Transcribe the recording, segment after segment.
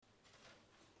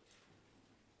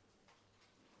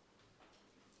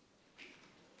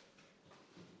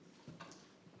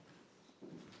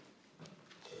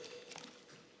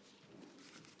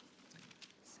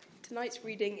Tonight's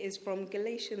reading is from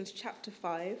Galatians chapter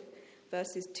 5,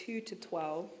 verses 2 to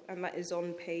 12, and that is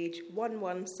on page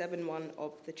 1171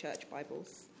 of the Church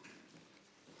Bibles.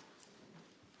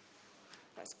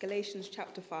 That's Galatians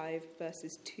chapter 5,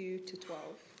 verses 2 to 12.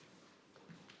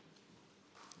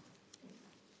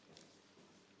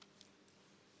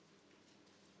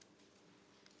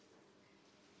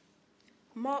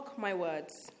 Mark my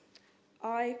words.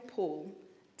 I, Paul,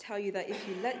 tell you that if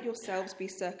you let yourselves be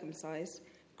circumcised,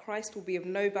 Christ will be of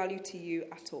no value to you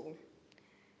at all.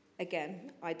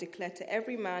 Again, I declare to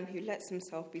every man who lets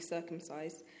himself be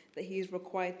circumcised that he is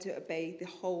required to obey the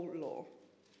whole law.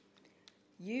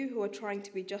 You who are trying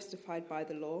to be justified by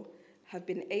the law have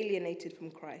been alienated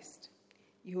from Christ.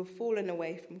 You have fallen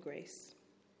away from grace.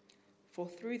 For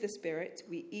through the Spirit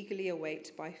we eagerly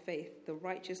await by faith the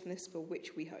righteousness for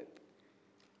which we hope.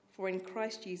 For in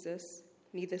Christ Jesus,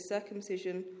 neither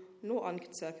circumcision nor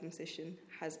uncircumcision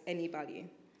has any value.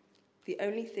 The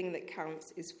only thing that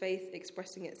counts is faith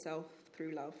expressing itself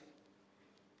through love.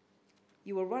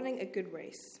 You are running a good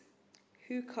race.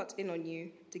 Who cut in on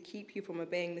you to keep you from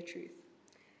obeying the truth?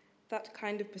 That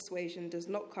kind of persuasion does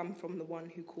not come from the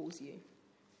one who calls you.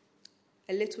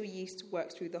 A little yeast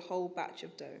works through the whole batch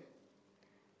of dough.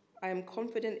 I am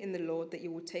confident in the Lord that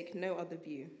you will take no other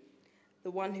view.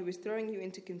 The one who is throwing you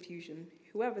into confusion,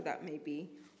 whoever that may be,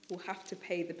 will have to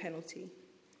pay the penalty.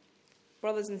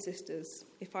 Brothers and sisters,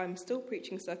 if I am still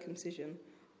preaching circumcision,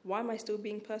 why am I still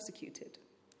being persecuted?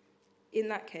 In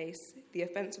that case, the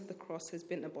offense of the cross has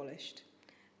been abolished.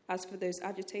 As for those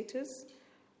agitators,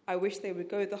 I wish they would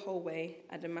go the whole way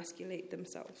and emasculate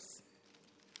themselves.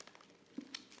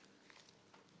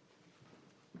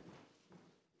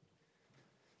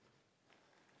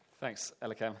 Thanks,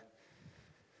 Elikam.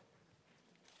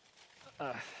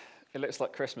 It looks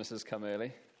like Christmas has come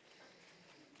early.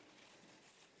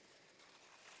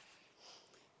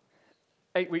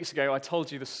 8 weeks ago, I told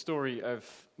you the story of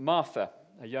Martha,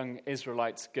 a young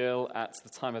Israelite girl at the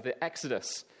time of the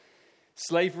Exodus.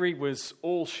 Slavery was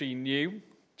all she knew,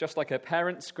 just like her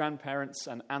parents, grandparents,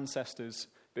 and ancestors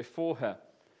before her.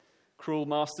 Cruel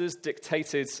masters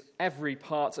dictated every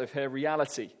part of her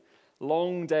reality.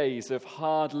 Long days of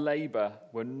hard labor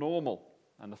were normal,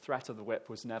 and the threat of the whip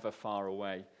was never far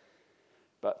away.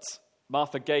 But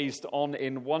Martha gazed on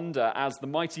in wonder as the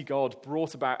mighty God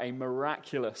brought about a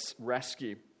miraculous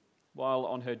rescue. While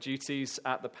on her duties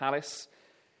at the palace,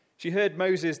 she heard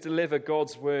Moses deliver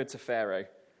God's word to Pharaoh,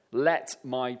 "Let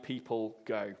my people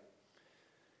go."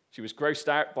 She was grossed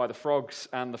out by the frogs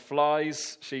and the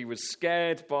flies. She was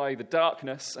scared by the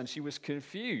darkness, and she was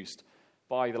confused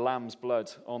by the lamb's blood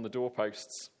on the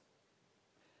doorposts.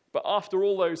 But after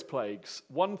all those plagues,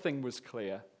 one thing was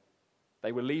clear.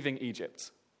 They were leaving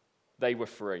Egypt. They were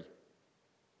free.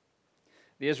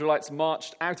 The Israelites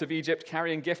marched out of Egypt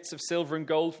carrying gifts of silver and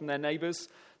gold from their neighbors.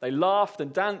 They laughed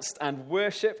and danced and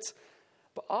worshipped.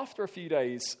 But after a few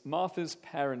days, Martha's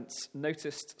parents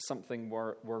noticed something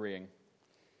worrying.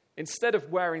 Instead of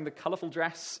wearing the colourful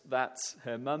dress that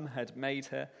her mum had made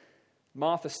her,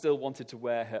 Martha still wanted to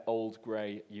wear her old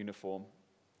grey uniform.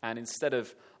 And instead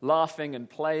of laughing and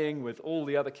playing with all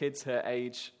the other kids her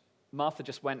age, Martha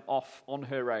just went off on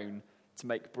her own to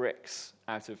make bricks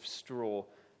out of straw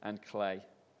and clay.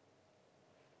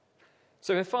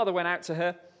 So her father went out to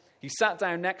her. He sat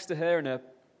down next to her in a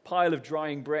pile of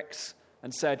drying bricks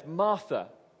and said,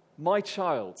 "Martha, my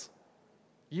child,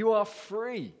 you are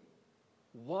free.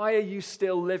 Why are you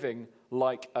still living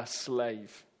like a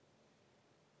slave?"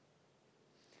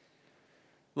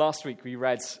 Last week we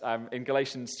read in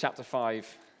Galatians chapter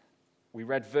 5, we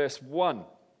read verse 1.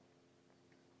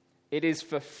 It is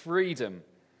for freedom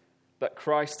that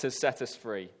Christ has set us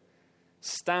free.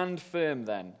 Stand firm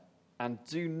then, and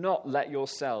do not let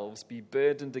yourselves be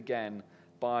burdened again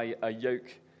by a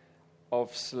yoke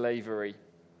of slavery.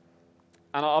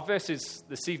 And our verses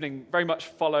this evening very much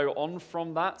follow on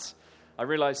from that. I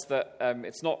realize that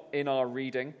it's not in our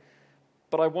reading,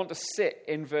 but I want to sit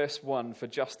in verse 1 for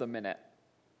just a minute,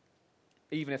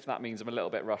 even if that means I'm a little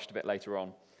bit rushed a bit later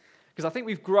on. Because I think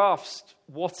we've grasped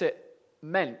what it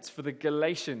meant for the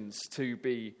Galatians to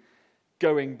be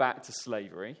going back to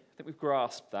slavery. I think we've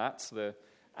grasped that. The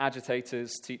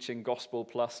agitators teaching gospel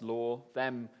plus law,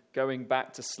 them going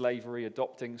back to slavery,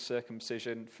 adopting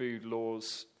circumcision, food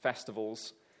laws,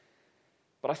 festivals.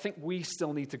 But I think we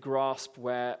still need to grasp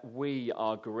where we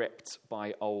are gripped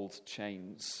by old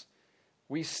chains.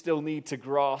 We still need to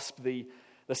grasp the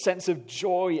sense of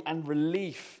joy and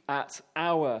relief at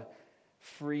our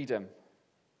freedom.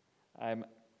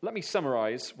 Let me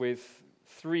summarize with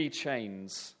 3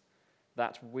 chains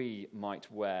that we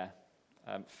might wear.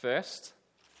 First,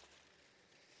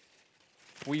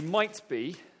 we might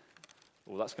be,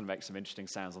 that's going to make some interesting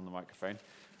sounds on the microphone.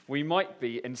 We might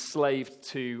be enslaved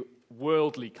to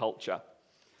worldly culture.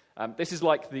 This is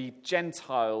like the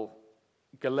Gentile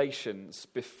Galatians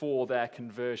before their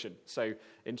conversion. So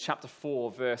in chapter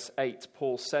 4, verse 8,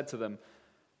 Paul said to them,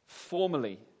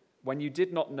 "Formerly, when you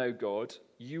did not know God,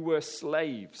 you were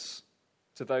slaves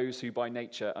to those who by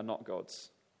nature are not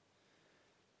gods."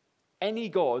 Any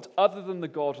god other than the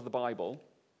God of the Bible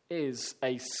is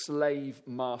a slave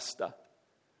master.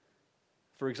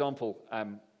 For example,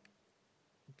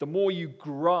 the more you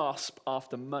grasp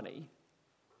after money,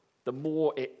 the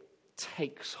more it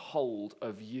takes hold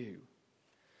of you.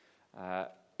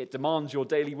 It demands your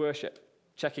daily worship,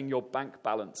 checking your bank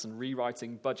balance and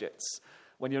rewriting budgets.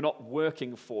 When you're not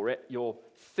working for it, you're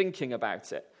thinking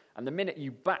about it. And the minute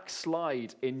you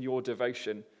backslide in your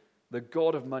devotion, the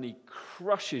god of money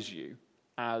crushes you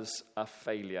as a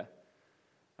failure.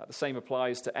 The same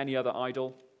applies to any other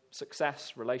idol: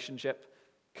 success, relationship,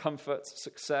 comfort,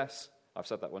 success. I've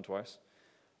said that one twice.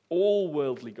 All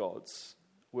worldly gods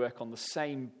work on the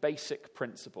same basic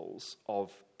principles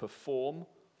of perform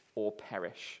or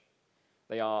perish.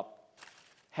 They are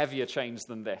heavier chains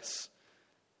than this,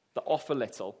 that offer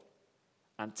little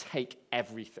and take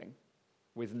everything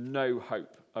with no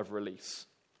hope of release.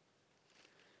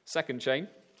 Second chain.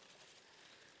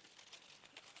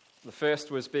 The first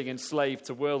was being enslaved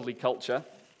to worldly culture.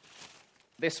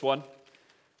 This one,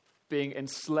 being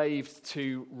enslaved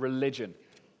to religion.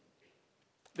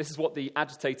 This is what the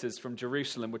agitators from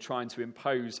Jerusalem were trying to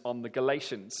impose on the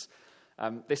Galatians.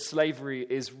 This slavery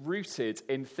is rooted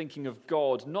in thinking of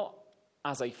God not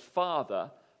as a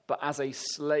father, but as a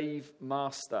slave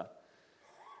master.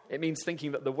 It means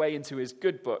thinking that the way into his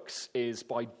good books is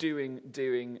by doing.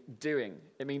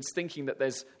 It means thinking that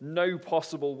there's no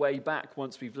possible way back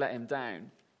once we've let him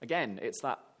down. Again, it's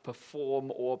that perform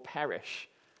or perish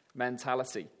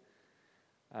mentality.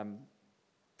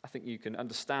 I think you can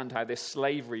understand how this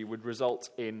slavery would result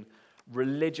in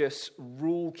religious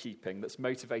rule-keeping that's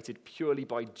motivated purely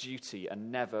by duty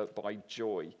and never by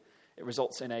joy. It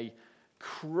results in a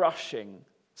crushing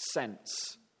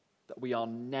sense that we are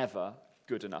never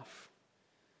good enough.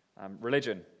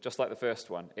 Religion, just like the first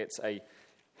one, it's a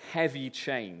heavy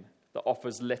chain that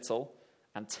offers little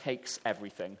and takes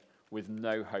everything with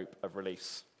no hope of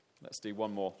release. Let's do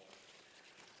one more.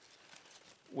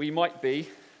 We might be,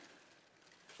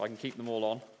 if I can keep them all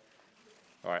on.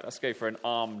 All right, let's go for an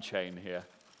arm chain here.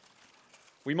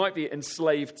 We might be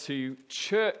enslaved to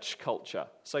church culture.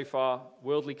 So far,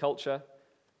 worldly culture,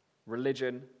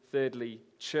 religion, thirdly,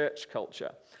 church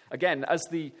culture. Again, as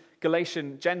the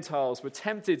Galatian Gentiles were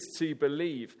tempted to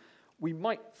believe, we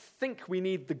might think we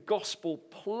need the gospel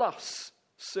plus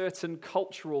certain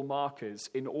cultural markers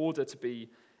in order to be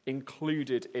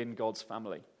included in God's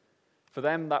family. For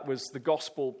them, that was the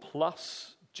gospel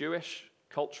plus Jewish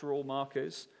cultural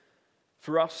markers.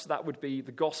 For us, that would be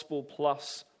the gospel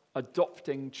plus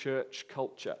adopting church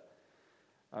culture.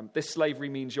 This slavery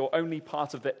means you're only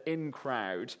part of the in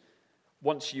crowd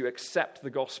once you accept the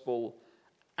gospel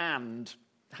and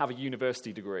have a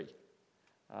university degree.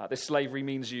 This slavery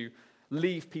means you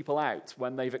leave people out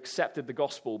when they've accepted the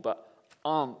gospel but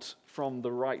aren't from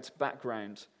the right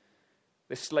background.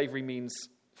 This slavery means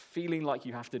feeling like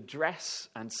you have to dress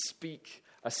and speak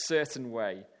a certain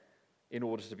way in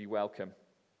order to be welcome.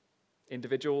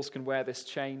 Individuals can wear this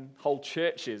chain. Whole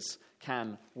churches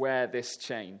can wear this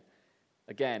chain.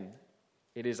 Again,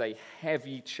 it is a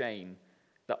heavy chain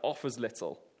that offers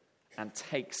little and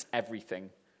takes everything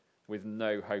with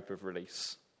no hope of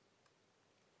release.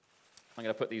 I'm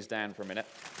going to put these down for a minute.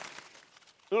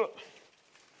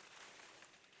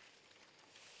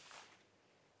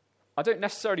 I don't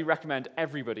necessarily recommend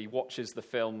everybody watches the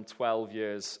film 12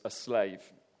 Years a Slave.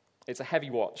 It's a heavy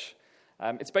watch.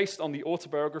 It's based on the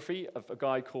autobiography of a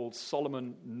guy called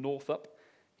Solomon Northup.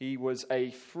 He was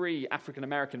a free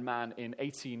African-American man in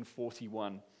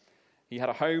 1841. He had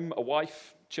a home, a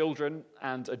wife, children,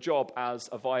 and a job as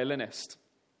a violinist.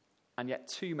 And yet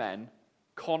 2 men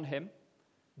con him,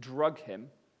 drug him,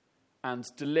 and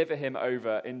deliver him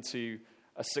over into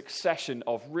a succession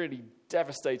of really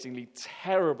devastatingly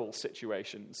terrible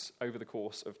situations over the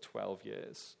course of 12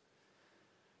 years.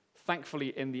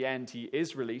 Thankfully, in the end, he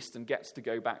is released and gets to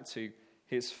go back to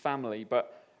his family.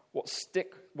 But what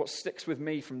sticks with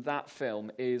me from that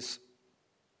film is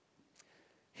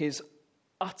his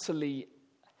utterly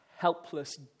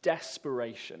helpless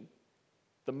desperation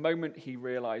the moment he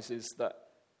realizes that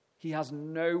he has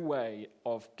no way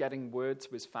of getting word to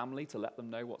his family to let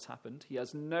them know what's happened. He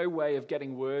has no way of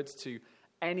getting word to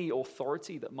any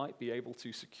authority that might be able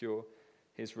to secure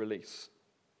his release.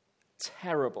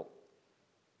 Terrible,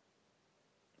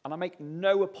 And I make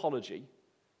no apology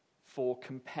for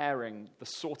comparing the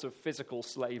sort of physical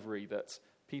slavery that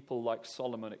people like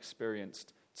Solomon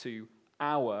experienced to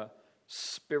our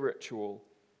spiritual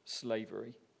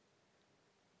slavery.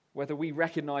 Whether we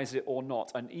recognize it or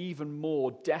not, an even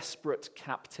more desperate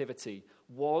captivity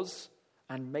was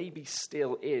and maybe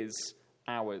still is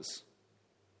ours.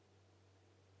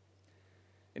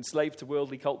 Enslaved to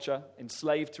worldly culture,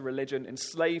 enslaved to religion,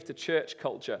 enslaved to church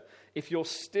culture. If you're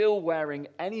still wearing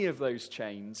any of those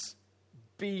chains,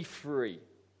 be free.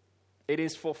 It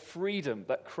is for freedom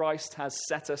that Christ has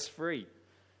set us free.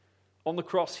 On the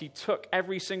cross, he took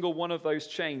every single one of those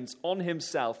chains on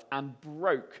himself and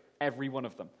broke every one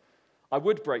of them. I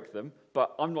would break them,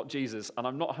 but I'm not Jesus, and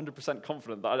I'm not 100%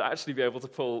 confident that I'd actually be able to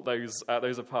pull those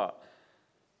apart.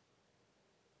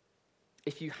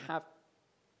 If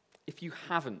you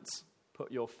haven't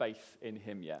put your faith in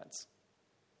him yet,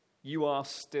 you are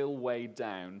still weighed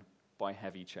down by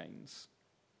heavy chains.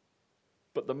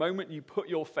 But the moment you put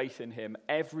your faith in him,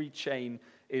 every chain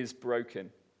is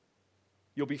broken.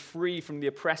 You'll be free from the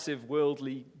oppressive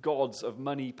worldly gods of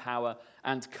money, power,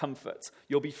 and comfort.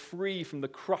 You'll be free from the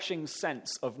crushing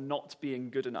sense of not being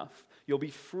good enough. You'll be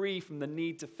free from the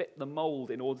need to fit the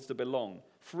mold in order to belong.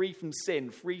 Free from sin,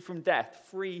 free from death,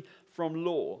 free from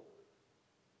law.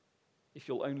 If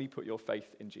you'll only put your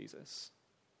faith in Jesus.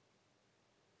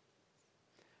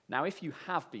 Now, if you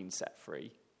have been set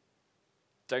free,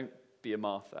 don't be a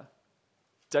Martha.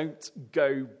 Don't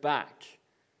go back.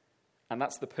 And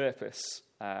that's the purpose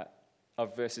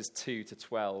of verses 2 to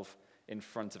 12 in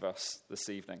front of us this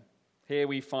evening. Here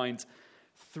we find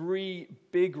 3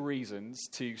 big reasons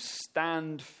to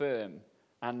stand firm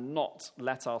and not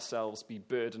let ourselves be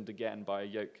burdened again by a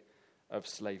yoke of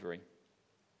slavery.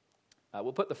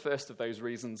 We'll put the first of those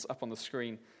reasons up on the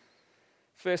screen.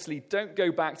 Firstly, don't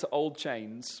go back to old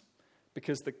chains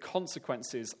because the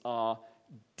consequences are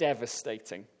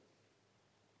devastating.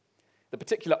 The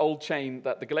particular old chain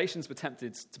that the Galatians were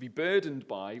tempted to be burdened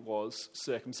by was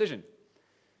circumcision.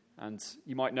 And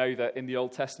you might know that in the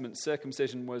Old Testament,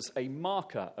 circumcision was a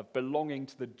marker of belonging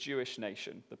to the Jewish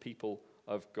nation, the people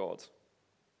of God.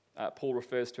 Paul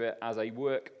refers to it as a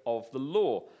work of the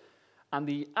law. And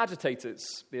the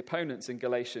agitators, the opponents in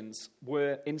Galatians,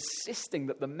 were insisting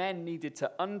that the men needed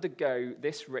to undergo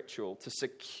this ritual to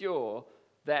secure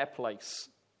their place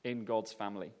in God's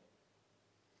family.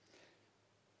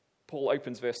 Paul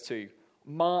opens verse 2,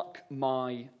 "Mark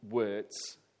my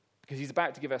words," because he's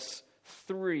about to give us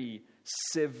 3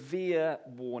 severe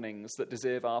warnings that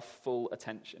deserve our full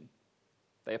attention.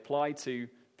 They apply to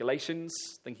Galatians,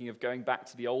 thinking of going back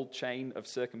to the old chain of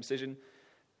circumcision.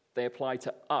 They apply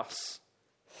to us,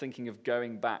 thinking of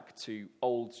going back to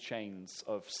old chains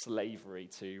of slavery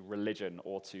to religion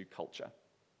or to culture.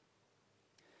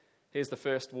 Here's the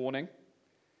first warning.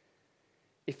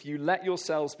 If you let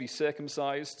yourselves be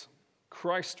circumcised,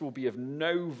 Christ will be of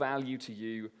no value to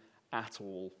you at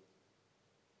all.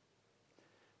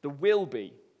 The will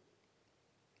be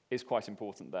is quite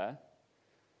important there.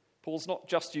 Paul's not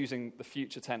just using the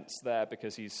future tense there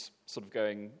because he's sort of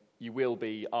going, you will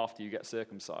be after you get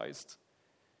circumcised.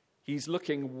 He's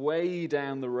looking way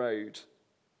down the road.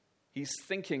 He's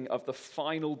thinking of the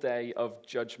final day of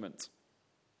judgment.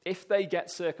 If they get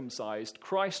circumcised,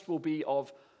 Christ will be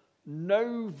of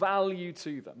no value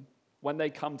to them when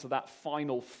they come to that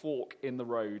final fork in the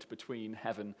road between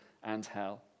heaven and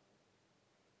hell.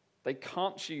 They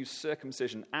can't choose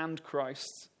circumcision and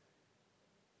Christ.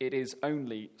 It is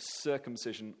only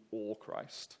circumcision or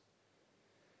Christ.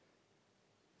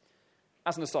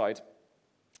 As an aside,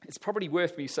 it's probably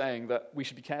worth me saying that we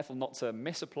should be careful not to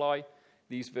misapply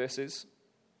these verses.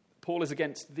 Paul is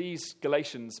against these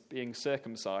Galatians being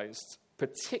circumcised,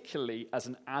 particularly as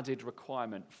an added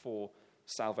requirement for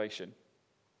salvation.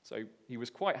 So he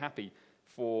was quite happy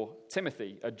for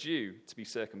Timothy, a Jew, to be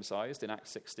circumcised in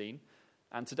Acts 16,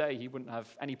 and today he wouldn't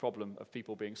have any problem of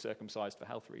people being circumcised for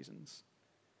health reasons.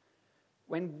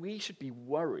 When we should be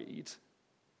worried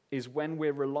is when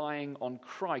we're relying on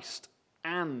Christ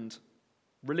and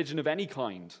religion of any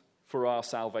kind for our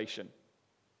salvation,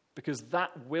 because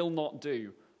that will not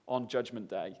do on Judgment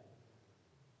Day.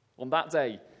 On that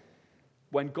day,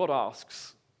 when God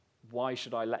asks, "Why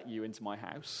should I let you into my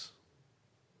house?"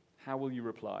 how will you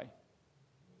reply?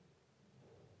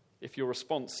 If your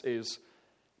response is,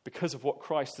 "Because of what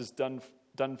Christ has done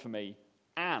for me,"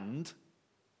 and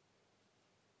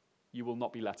you will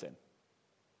not be let in.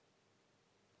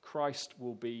 Christ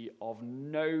will be of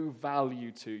no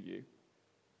value to you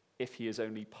if he is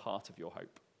only part of your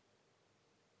hope.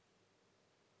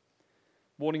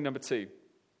 Warning number 2.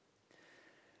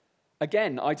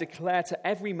 Again, I declare to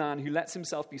every man who lets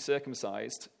himself be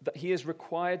circumcised that he is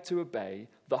required to obey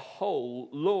the whole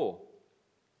law.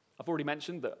 I've already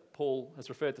mentioned that Paul has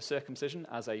referred to circumcision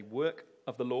as a work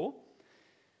of the law.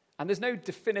 And there's no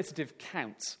definitive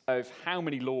count of how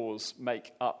many laws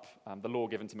make up the law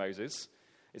given to Moses.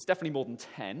 It's definitely more than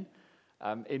 10.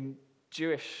 In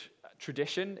Jewish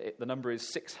tradition, the number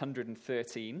is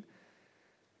 613.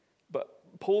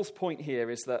 But Paul's point here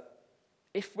is that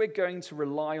if we're going to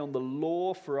rely on the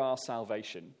law for our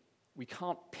salvation, we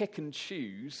can't pick and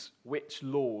choose which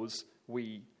laws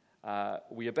we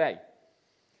obey.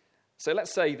 So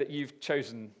let's say that you've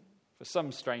chosen, for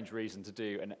some strange reason, to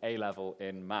do an A-level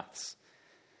in maths.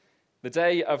 The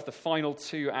day of the final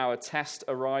 2-hour test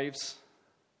arrives.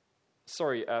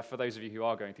 Sorry for those of you who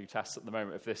are going through tests at the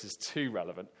moment if this is too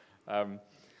relevant.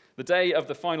 The day of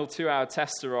the final 2-hour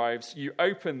test arrives. You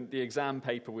open the exam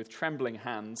paper with trembling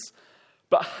hands.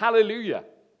 But hallelujah,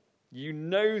 you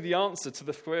know the answer to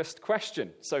the first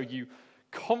question. So you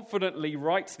confidently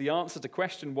write the answer to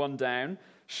question 1 down,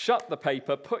 shut the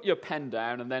paper, put your pen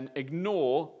down, and then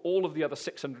ignore all of the other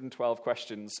 612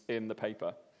 questions in the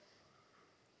paper.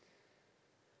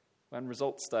 When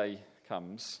results day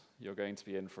comes, you're going to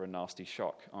be in for a nasty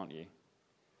shock, aren't you?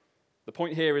 The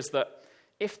point here is that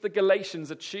if the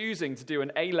Galatians are choosing to do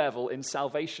an A-level in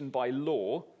salvation by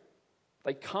law,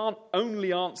 they can't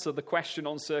only answer the question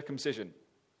on circumcision.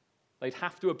 They'd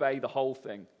have to obey the whole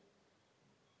thing.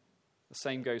 The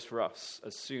same goes for us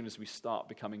as soon as we start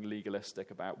becoming legalistic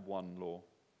about one law.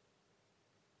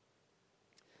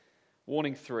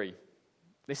 Warning 3.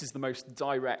 This is the most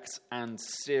direct and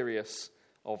serious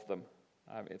of them.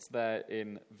 It's there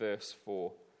in verse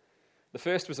 4. The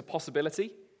first was a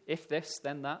possibility, if this,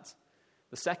 then that.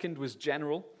 The second was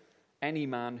general, any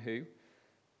man who.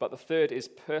 But the third is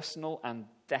personal and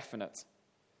definite.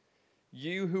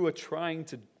 You who are trying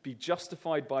to be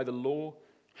justified by the law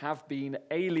have been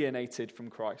alienated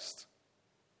from Christ.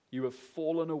 You have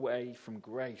fallen away from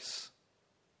grace.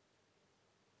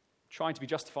 Trying to be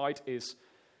justified is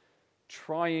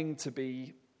trying to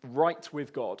be right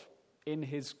with God in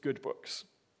his good books.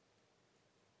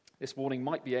 This warning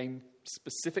might be aimed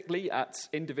specifically at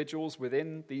individuals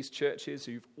within these churches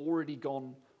who've already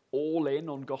gone all in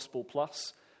on Gospel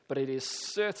Plus, but it is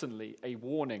certainly a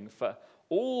warning for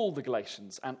all the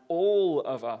Galatians and all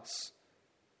of us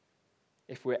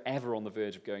if we're ever on the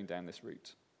verge of going down this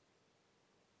route.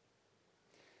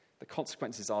 The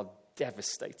consequences are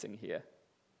devastating here.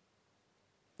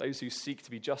 Those who seek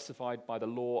to be justified by the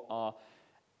law are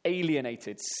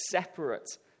alienated,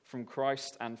 separate from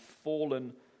Christ, and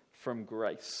fallen from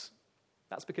grace.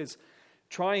 That's because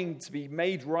trying to be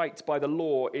made right by the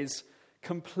law is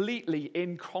completely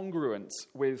incongruent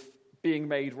with being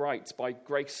made right by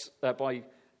grace, by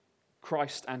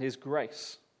Christ and his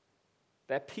grace.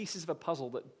 They're pieces of a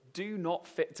puzzle that do not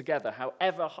fit together,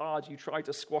 however hard you try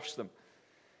to squash them.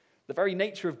 The very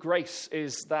nature of grace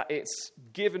is that it's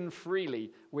given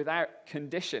freely without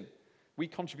condition. We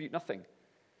contribute nothing.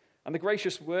 And the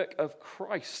gracious work of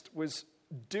Christ was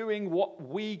doing what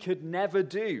we could never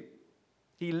do.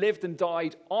 He lived and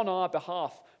died on our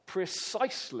behalf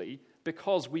precisely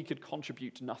because we could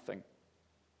contribute nothing.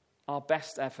 Our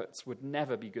best efforts would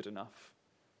never be good enough.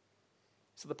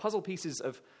 So the puzzle pieces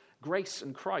of grace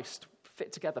and Christ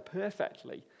fit together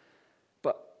perfectly.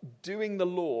 But doing the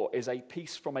law is a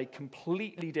piece from a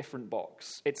completely different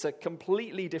box. It's a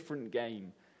completely different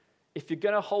game. If you're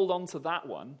going to hold on to that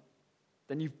one,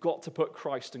 then you've got to put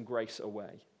Christ and grace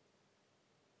away.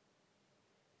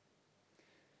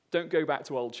 Don't go back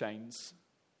to old chains,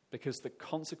 because the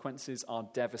consequences are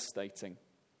devastating.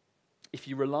 If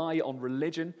you rely on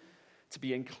religion to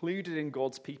be included in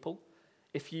God's people,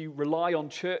 if you rely on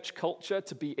church culture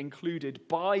to be included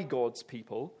by God's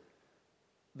people,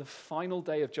 the final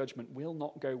day of judgment will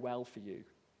not go well for you.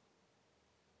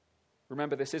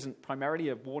 Remember, this isn't primarily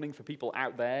a warning for people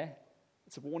out there.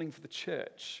 It's a warning for the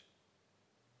church.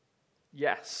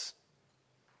 Yes,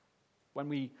 when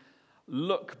we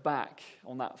look back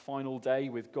on that final day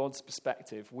with God's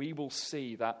perspective, we will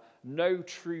see that no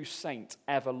true saint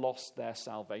ever lost their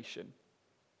salvation.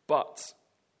 But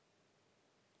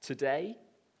today,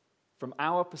 from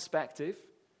our perspective,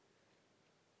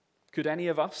 could any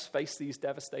of us face these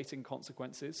devastating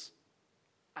consequences?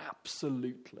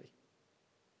 Absolutely.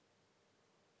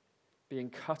 Being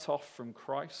cut off from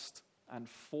Christ and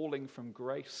falling from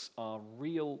grace are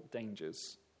real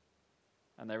dangers.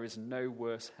 And there is no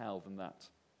worse hell than that.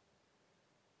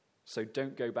 So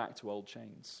don't go back to old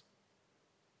chains.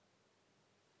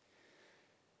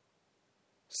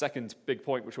 Second big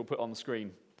point, which we'll put on the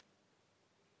screen.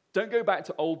 Don't go back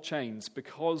to old chains,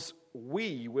 because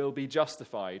we will be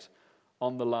justified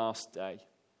on the last day.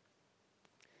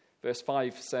 Verse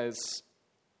 5 says,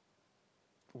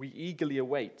 we eagerly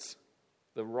await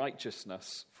the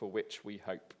righteousness for which we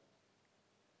hope.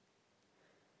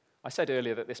 I said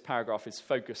earlier that this paragraph is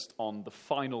focused on the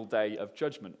final day of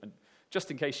judgment. And just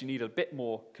in case you need a bit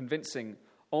more convincing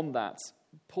on that,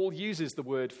 Paul uses the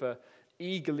word for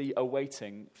eagerly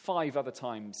awaiting 5 other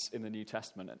times in the New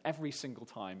Testament. And every single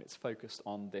time it's focused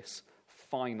on this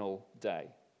final day.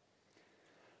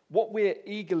 What we're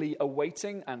eagerly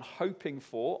awaiting and hoping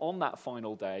for on that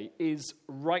final day is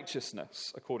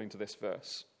righteousness, according to this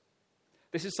verse.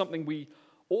 This is something we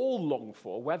all long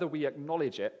for, whether we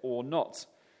acknowledge it or not.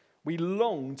 We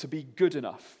long to be good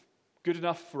enough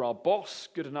for our boss,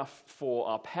 good enough for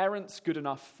our parents, good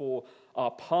enough for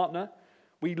our partner.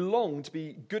 We long to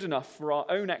be good enough for our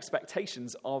own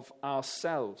expectations of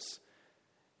ourselves.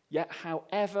 Yet,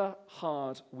 however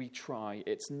hard we try,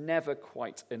 it's never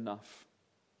quite enough.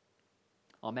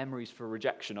 Our memories for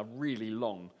rejection are really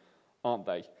long, aren't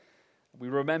they? We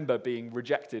remember being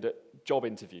rejected at job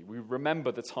interview. We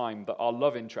remember the time that our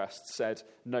love interest said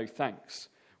no thanks.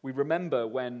 We remember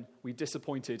when we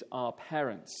disappointed our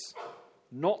parents.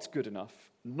 Not good enough,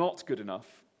 not good enough,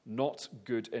 not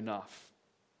good enough.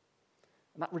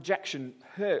 And that rejection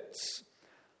hurts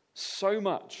so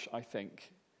much, I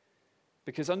think,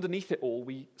 because underneath it all,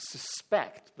 we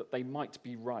suspect that they might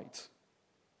be right.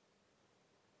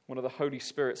 One of the Holy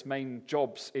Spirit's main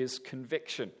jobs is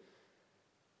conviction.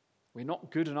 We're not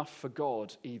good enough for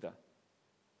God either.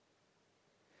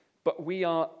 But we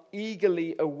are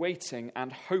eagerly awaiting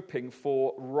and hoping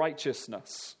for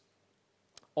righteousness.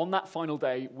 On that final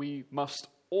day, we must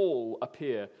all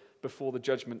appear before the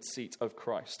judgment seat of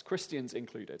Christ, Christians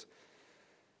included.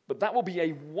 But that will be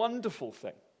a wonderful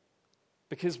thing,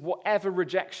 because whatever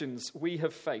rejections we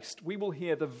have faced, we will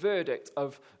hear the verdict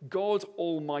of God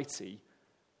Almighty: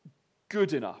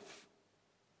 good enough,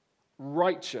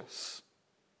 righteous.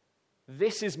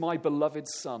 This is my beloved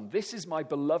son. This is my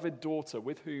beloved daughter,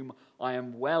 with whom I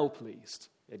am well pleased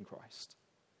in Christ.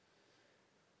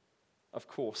 Of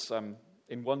course,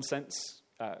 in one sense,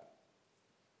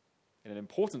 in an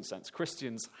important sense,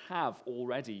 Christians have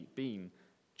already been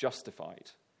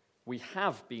justified. We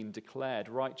have been declared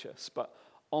righteous, but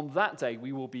on that day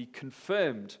we will be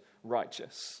confirmed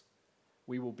righteous.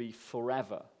 We will be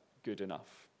forever good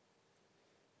enough.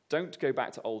 Don't go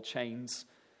back to old chains,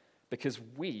 because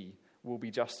we will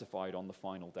be justified on the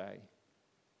final day.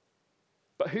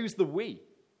 But who's the we?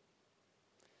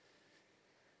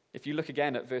 If you look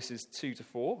again at verses 2 to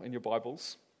 4 in your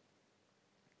Bibles,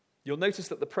 you'll notice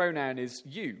that the pronoun is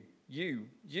you, you,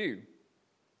 you.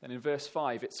 And in verse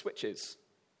 5, it switches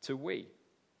to we.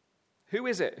 Who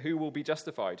is it who will be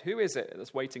justified? Who is it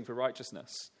that's waiting for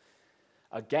righteousness?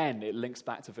 Again, it links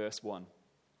back to verse 1.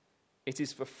 It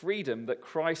is for freedom that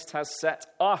Christ has set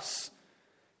us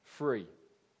free.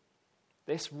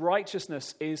 This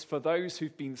righteousness is for those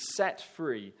who've been set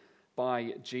free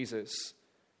by Jesus,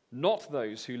 not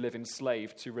those who live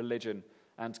enslaved to religion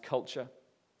and culture.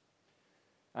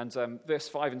 And verse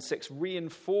 5 and 6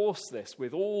 reinforce this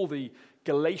with all the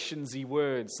Galatians-y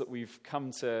words that we've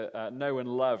come to know and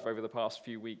love over the past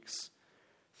few weeks.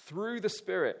 Through the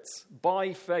Spirit,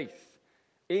 by faith,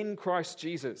 in Christ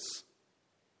Jesus.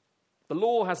 The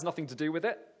law has nothing to do with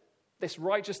it. This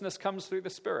righteousness comes through the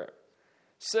Spirit.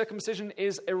 Circumcision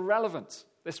is irrelevant.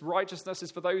 This righteousness is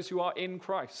for those who are in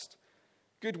Christ.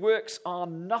 Good works are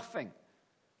nothing.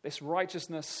 This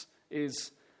righteousness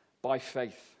is by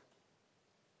faith.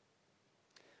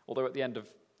 Although at the end of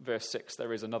verse 6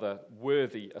 there is another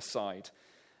worthy aside.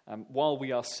 While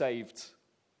we are saved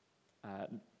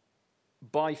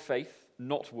by faith,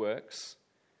 not works,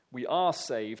 we are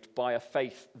saved by a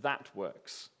faith that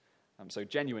works. So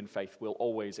genuine faith will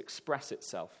always express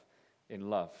itself in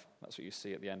love. That's what you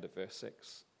see at the end of verse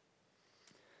 6.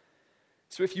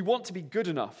 So if you want to be good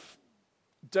enough,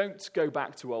 don't go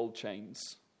back to old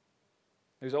chains.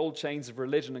 Those old chains of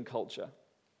religion and culture.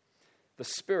 The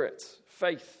Spirit,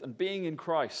 faith, and being in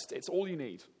Christ, it's all you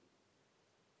need.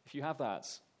 If you have that,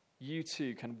 you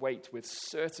too can wait with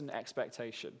certain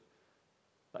expectation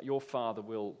that your Father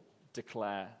will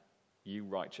declare you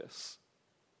righteous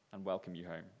and welcome you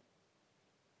home.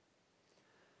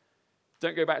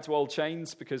 Don't go back to old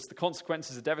chains, because the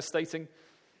consequences are devastating,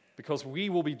 because we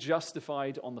will be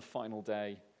justified on the final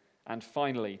day. And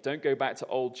finally, don't go back to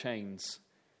old chains,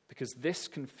 because this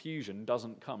confusion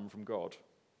doesn't come from God.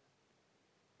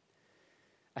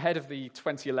 Ahead of the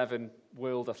 2011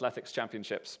 World Athletics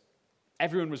Championships,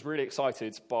 everyone was really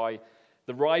excited by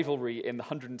the rivalry in the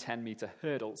 110-meter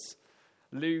hurdles.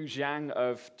 Liu Jiang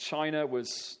of China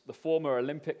was the former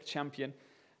Olympic champion.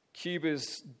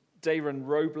 Cuba's Dayron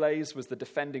Robles was the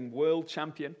defending world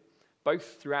champion.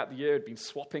 Both throughout the year had been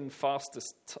swapping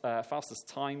fastest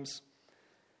times.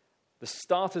 The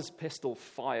starter's pistol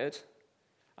fired,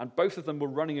 and both of them were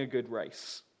running a good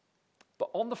race.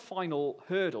 But on the final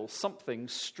hurdle, something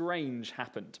strange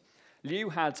happened. Liu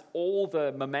had all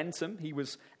the momentum. He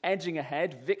was edging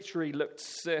ahead. Victory looked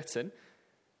certain.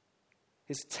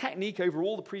 His technique over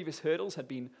all the previous hurdles had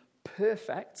been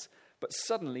perfect, but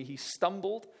suddenly he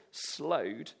stumbled,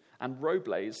 slowed, and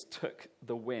Robles took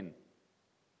the win.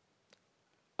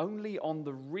 Only on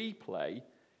the replay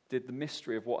did the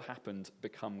mystery of what happened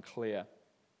become clear.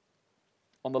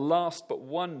 On the last but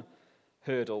one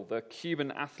hurdle, the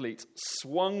Cuban athlete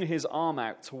swung his arm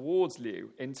out towards Liu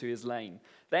into his lane.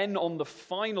 Then on the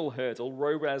final hurdle,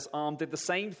 Robles' arm did the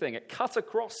same thing. It cut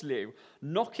across Liu,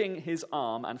 knocking his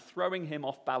arm and throwing him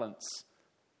off balance.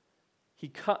 He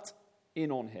cut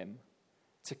in on him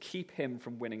to keep him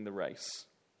from winning the race.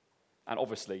 And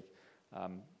obviously,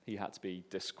 he had to be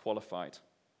disqualified.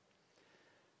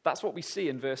 That's what we see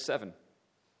in verse 7.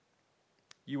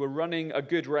 You were running a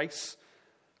good race.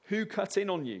 Who cut in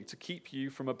on you to keep you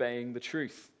from obeying the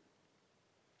truth?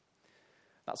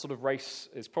 That sort of race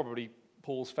is probably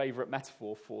Paul's favorite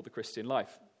metaphor for the Christian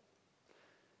life.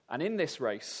 And in this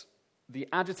race, the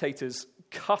agitators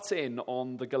cut in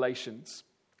on the Galatians,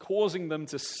 causing them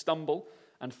to stumble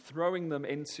and throwing them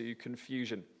into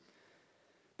confusion.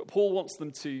 But Paul wants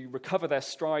them to recover their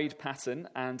stride pattern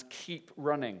and keep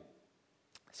running.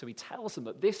 So he tells them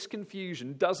that this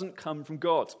confusion doesn't come from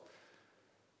God.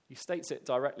 He states it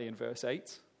directly in verse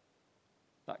 8.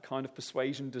 That kind of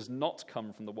persuasion does not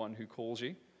come from the one who calls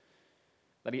you.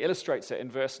 Then he illustrates it in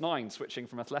verse 9, switching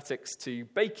from athletics to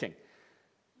baking.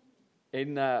 I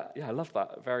love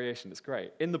that variation. It's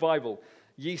great. In the Bible,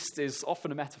 yeast is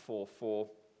often a metaphor for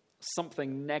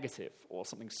something negative or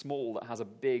something small that has a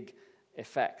big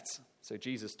effect. So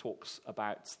Jesus talks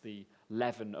about the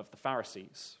leaven of the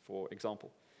Pharisees, for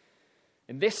example.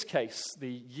 In this case, the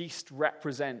yeast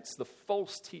represents the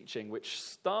false teaching which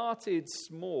started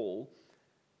small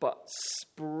but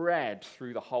spread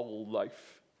through the whole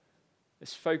loaf.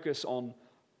 This focus on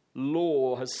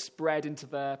law has spread into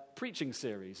their preaching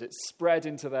series. It's spread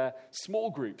into their small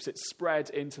groups. It's spread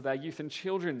into their youth and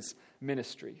children's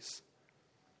ministries.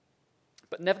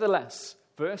 But nevertheless,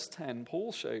 verse 10,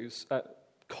 Paul shows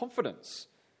confidence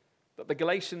that the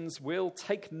Galatians will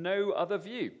take no other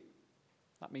view.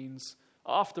 That means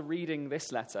after reading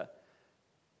this letter,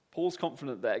 Paul's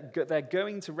confident that they're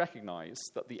going to recognize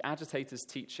that the agitators'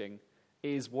 teaching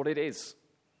is what it is.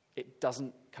 It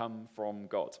doesn't come from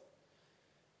God.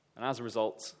 And as a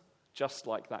result, just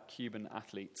like that Cuban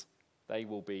athlete, they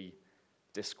will be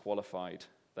disqualified.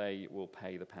 They will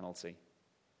pay the penalty.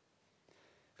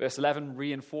 Verse 11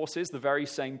 reinforces the very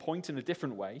same point in a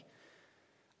different way.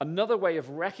 Another way of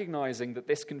recognizing that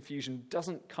this confusion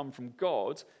doesn't come from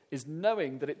God is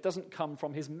knowing that it doesn't come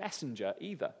from his messenger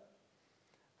either.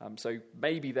 So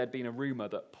maybe there'd been a rumor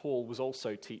that Paul was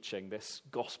also teaching this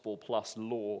gospel plus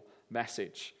law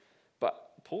message.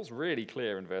 But Paul's really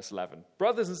clear in verse 11.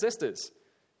 Brothers and sisters,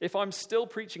 if I'm still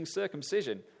preaching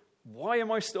circumcision, why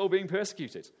am I still being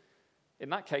persecuted?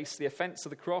 In that case, the offense of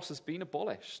the cross has been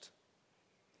abolished.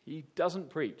 He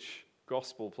doesn't preach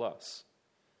gospel plus.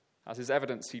 As his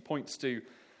evidence, he points to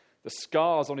the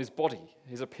scars on his body,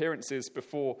 his appearances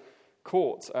before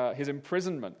court, his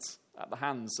imprisonment at the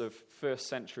hands of first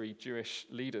century Jewish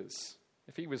leaders.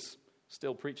 If he was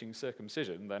still preaching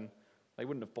circumcision, then they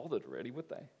wouldn't have bothered, really, would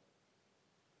they?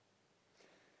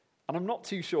 And I'm not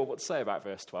too sure what to say about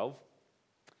verse 12.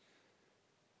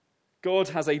 God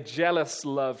has a jealous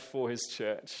love for his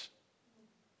church.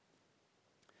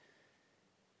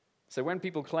 So when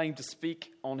people claim to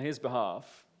speak on his behalf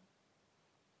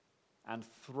and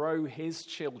throw his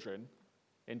children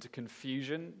into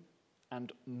confusion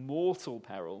and mortal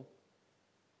peril,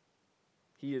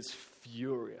 he is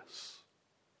furious.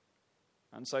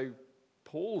 And so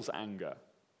Paul's anger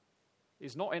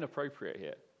is not inappropriate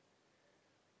here.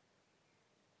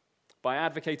 By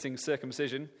advocating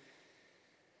circumcision,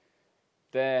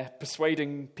 they're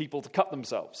persuading people to cut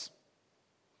themselves.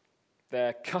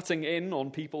 They're cutting in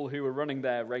on people who are running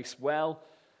their race well.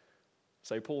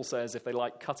 So Paul says if they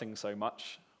like cutting so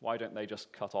much, why don't they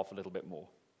just cut off a little bit more?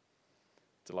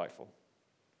 Delightful.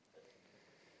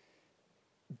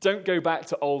 Don't go back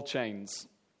to old chains,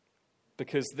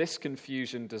 because this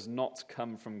confusion does not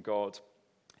come from God.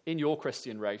 In your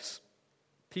Christian race,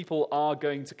 people are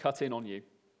going to cut in on you.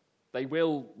 They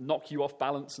will knock you off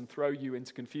balance and throw you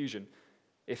into confusion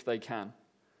if they can.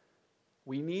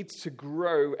 We need to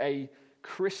grow a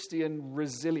Christian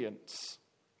resilience,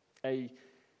 a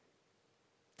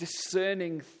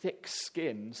discerning thick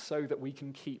skin so that we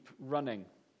can keep running.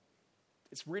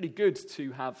 It's really good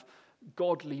to have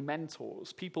godly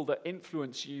mentors, people that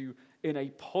influence you in a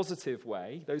positive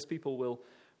way. Those people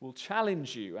will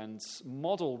challenge you and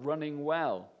model running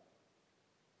well.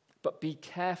 But be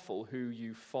careful who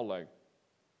you follow.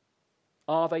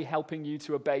 Are they helping you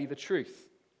to obey the truth?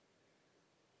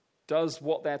 Does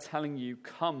what they're telling you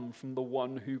come from the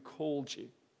one who called you?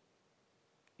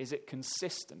 Is it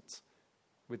consistent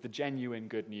with the genuine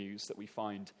good news that we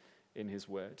find in his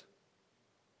word?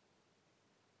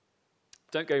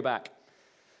 Don't go back,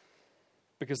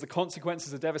 because the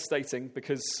consequences are devastating,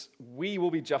 because we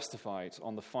will be justified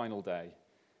on the final day,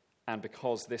 and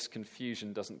because this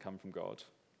confusion doesn't come from God.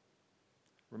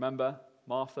 Remember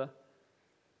Martha,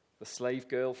 the slave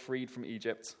girl freed from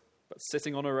Egypt, but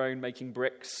sitting on her own making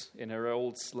bricks in her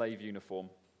old slave uniform.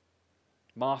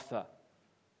 Martha,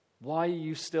 why are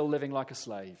you still living like a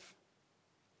slave?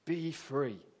 Be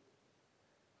free.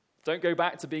 Don't go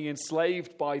back to being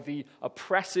enslaved by the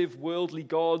oppressive worldly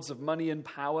gods of money and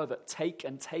power that take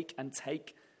and take and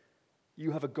take.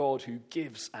 You have a God who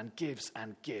gives and gives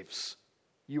and gives.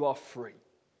 You are free.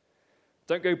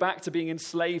 Don't go back to being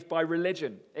enslaved by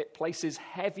religion. It places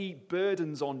heavy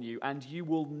burdens on you, and you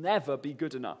will never be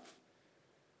good enough.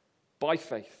 By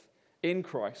faith in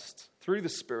Christ, through the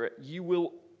Spirit, you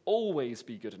will always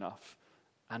be good enough,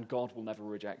 and God will never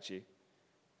reject you.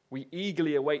 We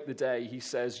eagerly await the day he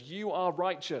says, you are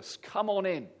righteous, come on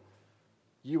in.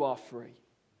 You are free.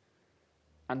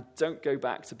 And don't go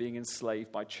back to being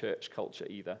enslaved by church culture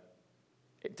either.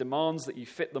 It demands that you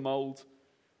fit the mold,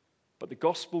 but the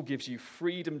gospel gives you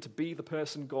freedom to be the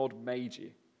person God made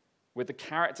you, with the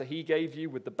character he gave you,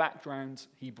 with the background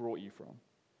he brought you from.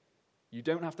 You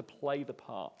don't have to play the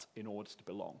part in order to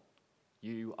belong.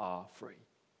 You are free.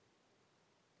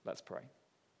 Let's pray.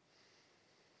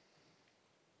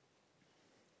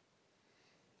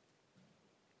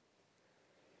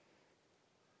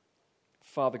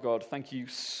 Father God, thank you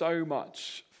so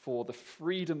much for the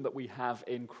freedom that we have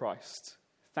in Christ.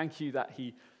 Thank you that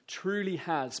he truly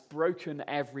has broken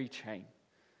every chain.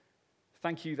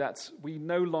 Thank you that we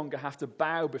no longer have to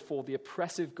bow before the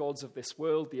oppressive gods of this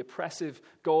world, the oppressive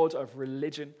god of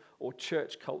religion or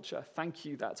church culture. Thank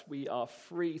you that we are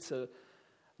free to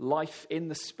life in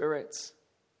the Spirit.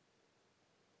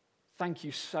 Thank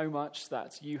you so much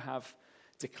that you have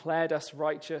declared us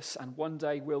righteous and one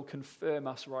day will confirm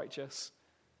us righteous.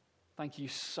 Thank you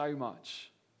so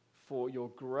much for your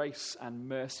grace and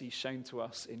mercy shown to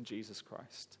us in Jesus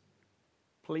Christ.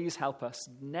 Please help us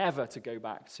never to go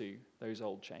back to those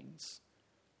old chains.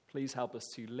 Please help us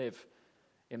to live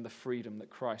in the freedom that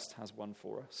Christ has won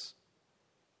for us.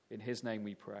 In his name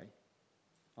we pray.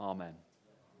 Amen.